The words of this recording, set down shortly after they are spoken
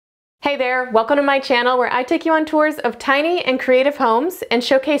Hey there, welcome to my channel where I take you on tours of tiny and creative homes and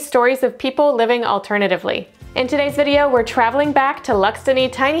showcase stories of people living alternatively. In today's video, we're traveling back to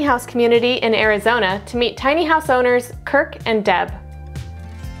LuxTiny Tiny House Community in Arizona to meet tiny house owners Kirk and Deb.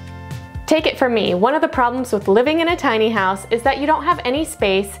 Take it from me, one of the problems with living in a tiny house is that you don't have any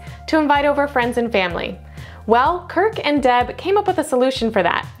space to invite over friends and family. Well, Kirk and Deb came up with a solution for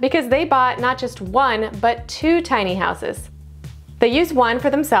that because they bought not just one, but two tiny houses. They used one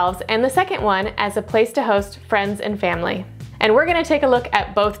for themselves and the second one as a place to host friends and family. And we're gonna take a look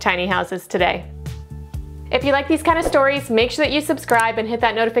at both tiny houses today. If you like these kind of stories, make sure that you subscribe and hit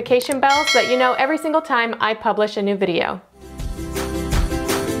that notification bell so that you know every single time I publish a new video.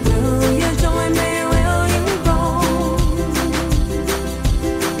 Will you join me? Will you roll?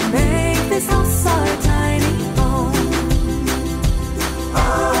 Make this house our tiny home.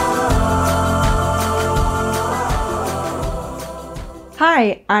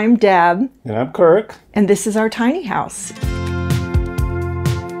 Hi, I'm Deb. And I'm Kirk. And this is our tiny house.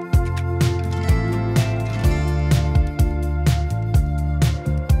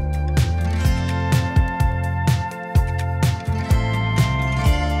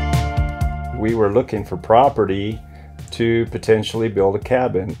 We were looking for property to potentially build a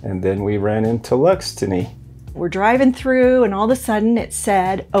cabin, and then we ran into LuxTiny. We're driving through and all of a sudden it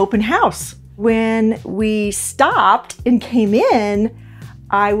said open house. When we stopped and came in,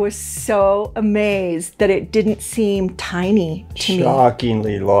 I was so amazed that it didn't seem tiny to me.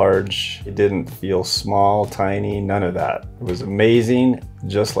 Shockingly large. It didn't feel small, tiny, none of that. It was amazing,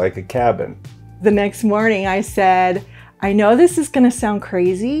 just like a cabin. The next morning I said, I know this is gonna sound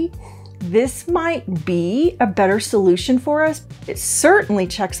crazy. This might be a better solution for us. It certainly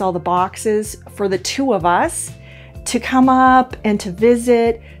checks all the boxes for the two of us to come up and to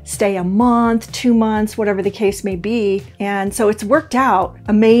visit, stay a month, 2 months, whatever the case may be. And so it's worked out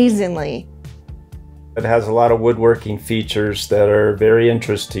amazingly. It has a lot of woodworking features that are very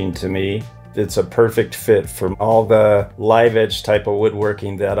interesting to me. It's a perfect fit for all the live edge type of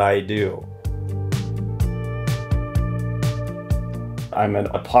woodworking that I do. I'm an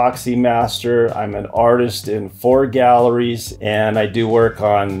epoxy master, I'm an artist in 4 galleries, and I do work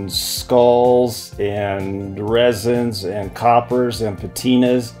on skulls and resins and coppers and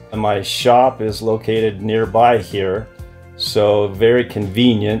patinas. And my shop is located nearby here, so very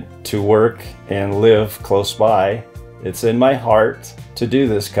convenient to work and live close by. It's in my heart to do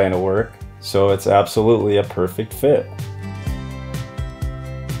this kind of work, so it's absolutely a perfect fit.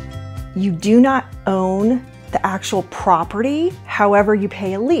 You do not own the actual property, however you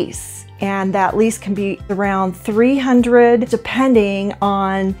pay a lease. And that lease can be around $300 depending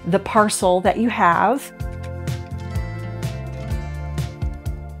on the parcel that you have.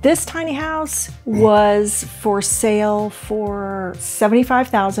 This tiny house was for sale for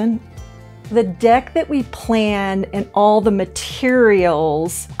 $75,000. The deck that we planned and all the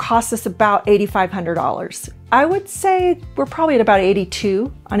materials cost us about $8,500. I would say we're probably at about $82,000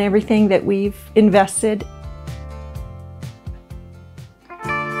 on everything that we've invested.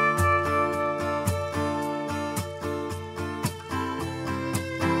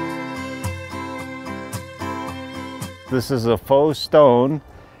 This is a faux stone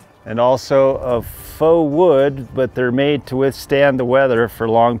and also a faux wood, but they're made to withstand the weather for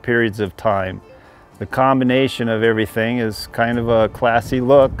long periods of time. The combination of everything is kind of a classy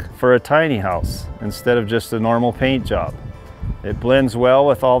look for a tiny house instead of just a normal paint job. It blends well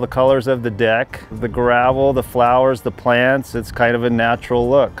with all the colors of the deck, the gravel, the flowers, the plants. It's kind of a natural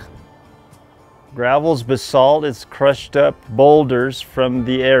look. Gravel's basalt. It's crushed up boulders from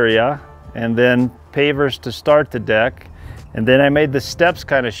the area and then pavers to start the deck, and then I made the steps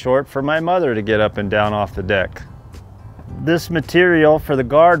kind of short for my mother to get up and down off the deck. This material for the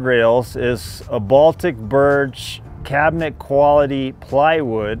guardrails is a Baltic birch cabinet quality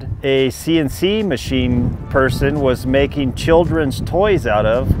plywood a CNC machine person was making children's toys out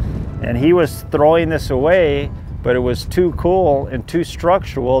of, and he was throwing this away, but it was too cool and too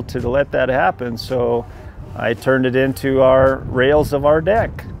structural to let that happen, so I turned it into our rails of our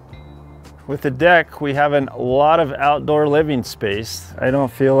deck. With the deck, we have a lot of outdoor living space. I don't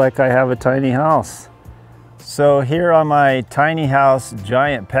feel like I have a tiny house. So here on my tiny house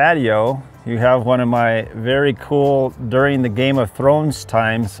giant patio, you have one of my very cool during the Game of Thrones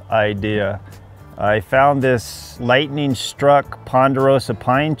times idea. I found this lightning struck ponderosa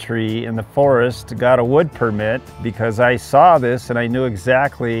pine tree in the forest, got a wood permit because I saw this and I knew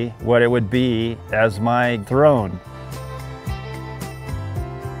exactly what it would be as my throne.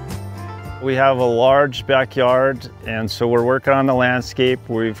 We have a large backyard, and so we're working on the landscape.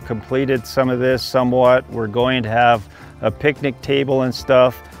 We've completed some of this somewhat. We're going to have a picnic table and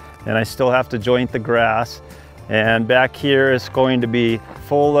stuff. and I still have to joint the grass. And back here is going to be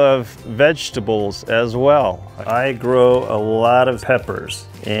full of vegetables as well. I grow a lot of peppers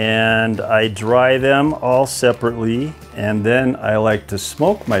and I dry them all separately, and then I like to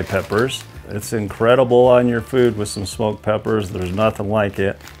smoke my peppers. It's incredible on your food with some smoked peppers. There's nothing like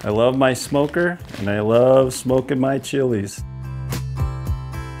it. I love my smoker and I love smoking my chilies.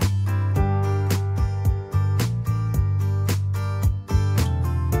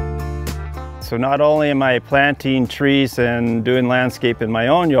 So not only am I planting trees and doing landscape in my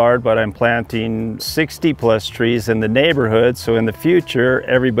own yard, but I'm planting 60+ trees in the neighborhood. So in the future,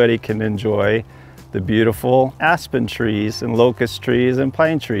 everybody can enjoy the beautiful aspen trees and locust trees and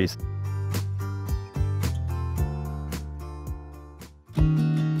pine trees.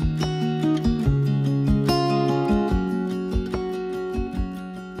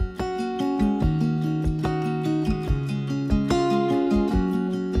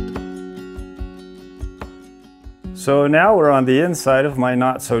 So now we're on the inside of my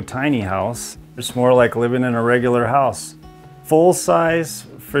not so tiny house. It's more like living in a regular house. Full-size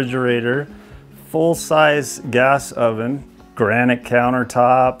refrigerator, full-size gas oven, granite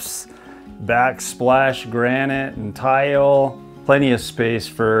countertops, backsplash granite and tile, plenty of space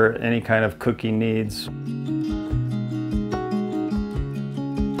for any kind of cooking needs.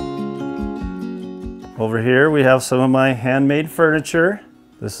 Over here we have some of my handmade furniture.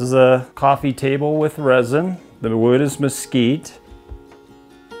 This is a coffee table with resin. The wood is mesquite.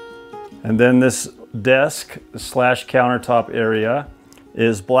 And then this desk / countertop area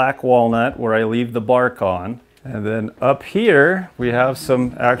is black walnut, where I leave the bark on. And then up here we have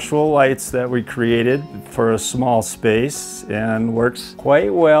some actual lights that we created for a small space and works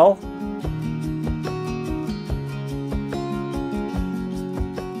quite well.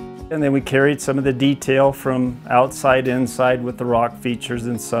 And then we carried some of the detail from outside inside with the rock features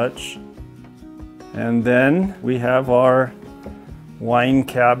and such. And then we have our wine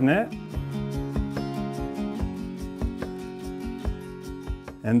cabinet.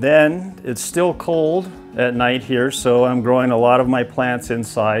 And then it's still cold at night here, so I'm growing a lot of my plants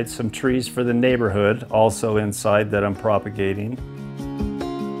inside, some trees for the neighborhood also inside that I'm propagating.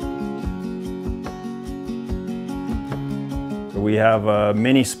 We have a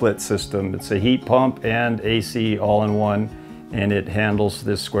mini split system. It's a heat pump and AC all in one, and it handles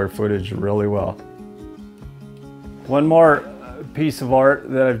this square footage really well. One more piece of art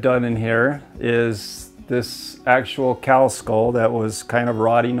that I've done in here is this actual cow skull that was kind of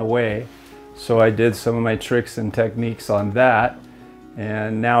rotting away. So I did some of my tricks and techniques on that,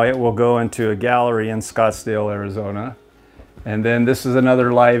 and now it will go into a gallery in Scottsdale, Arizona. And then this is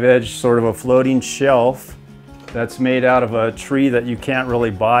another live edge, sort of a floating shelf that's made out of a tree that you can't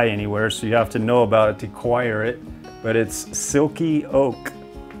really buy anywhere, so you have to know about it to acquire it, but it's silky oak.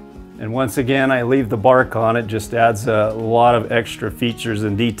 And once again, I leave the bark on. It just adds a lot of extra features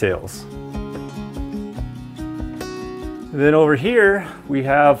and details. And then over here, we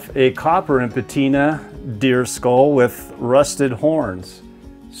have a copper and patina deer skull with rusted horns.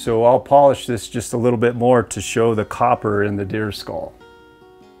 So I'll polish this just a little bit more to show the copper in the deer skull.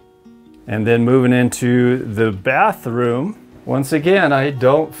 And then moving into the bathroom, once again, I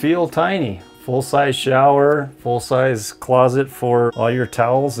don't feel tiny. Full-size shower, full-size closet for all your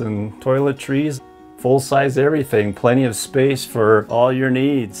towels and toiletries, full-size everything, plenty of space for all your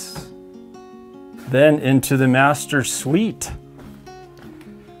needs. Then into the master suite.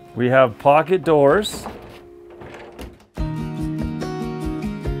 We have pocket doors.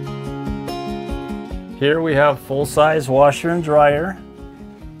 Here we have full-size washer and dryer.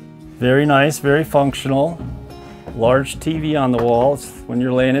 Very nice, very functional. Large TV on the wall. When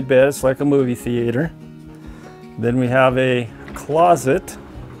you're laying in bed, it's like a movie theater. Then we have a closet,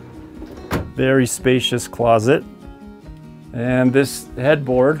 very spacious closet. And this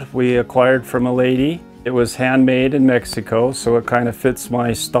headboard we acquired from a lady. It was handmade in Mexico, so it kind of fits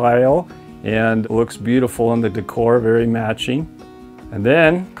my style and looks beautiful in the decor, very matching. And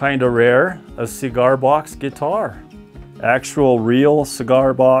then, kind of rare, a cigar box guitar. Actual real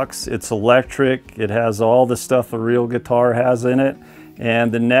cigar box. It's electric. It has all the stuff a real guitar has in it.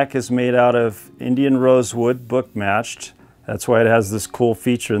 And the neck is made out of Indian rosewood, book matched. That's why it has this cool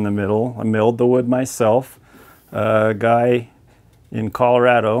feature in the middle. I milled the wood myself. A guy in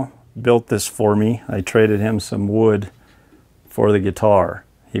Colorado built this for me. I traded him some wood for the guitar.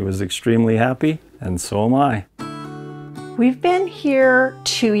 He was extremely happy, and so am I. We've been here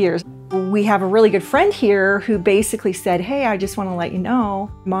 2 years. We have a really good friend here who basically said, hey, I just want to let you know,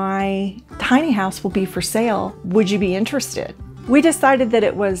 my tiny house will be for sale. Would you be interested? We decided that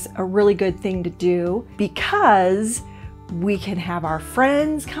it was a really good thing to do because We can have our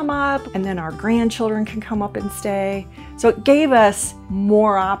friends come up, and then our grandchildren can come up and stay. So it gave us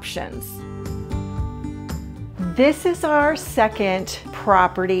more options. This is our second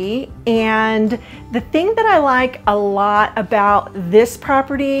property, and the thing that I like a lot about this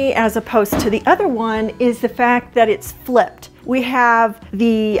property as opposed to the other one is the fact that it's flipped. We have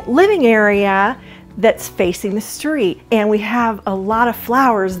the living area that's facing the street, and we have a lot of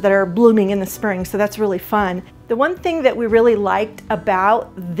flowers that are blooming in the spring, so that's really fun. The one thing that we really liked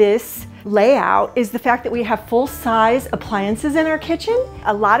about this layout is the fact that we have full-size appliances in our kitchen.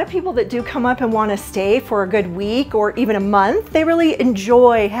 A lot of people that do come up and want to stay for a good week or even a month, they really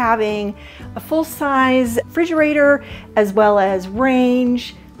enjoy having a full-size refrigerator as well as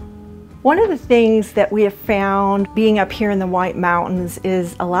range. One of the things that we have found being up here in the White Mountains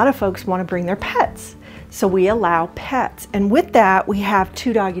is a lot of folks want to bring their pets. So we allow pets. And with that, we have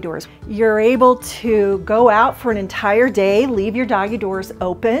 2 doggy doors. You're able to go out for an entire day, leave your doggy doors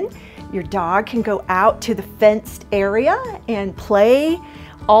open. Your dog can go out to the fenced area and play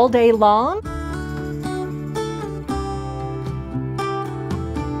all day long.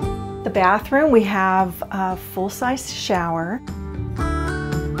 The bathroom, we have a full-size shower.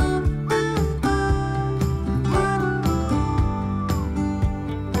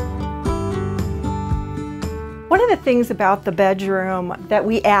 One of the things about the bedroom that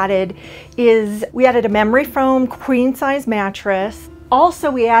we added is we added a memory foam queen-size mattress.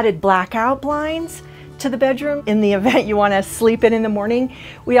 Also, we added blackout blinds to the bedroom in the event you want to sleep in the morning.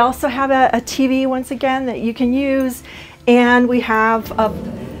 We also have a TV once again that you can use, and we have a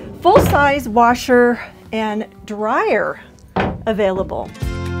full-size washer and dryer available.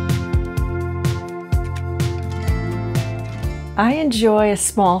 I enjoy a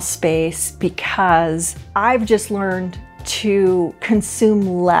small space because I've just learned to consume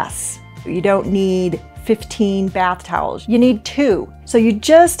less. You don't need 15 bath towels, you need 2. So you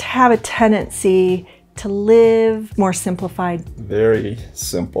just have a tendency to live more simplified. Very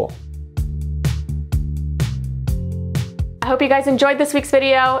simple. I hope you guys enjoyed this week's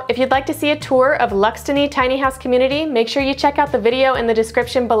video. If you'd like to see a tour of LuxTiny Tiny House Community, make sure you check out the video in the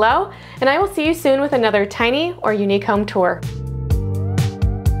description below, and I will see you soon with another tiny or unique home tour.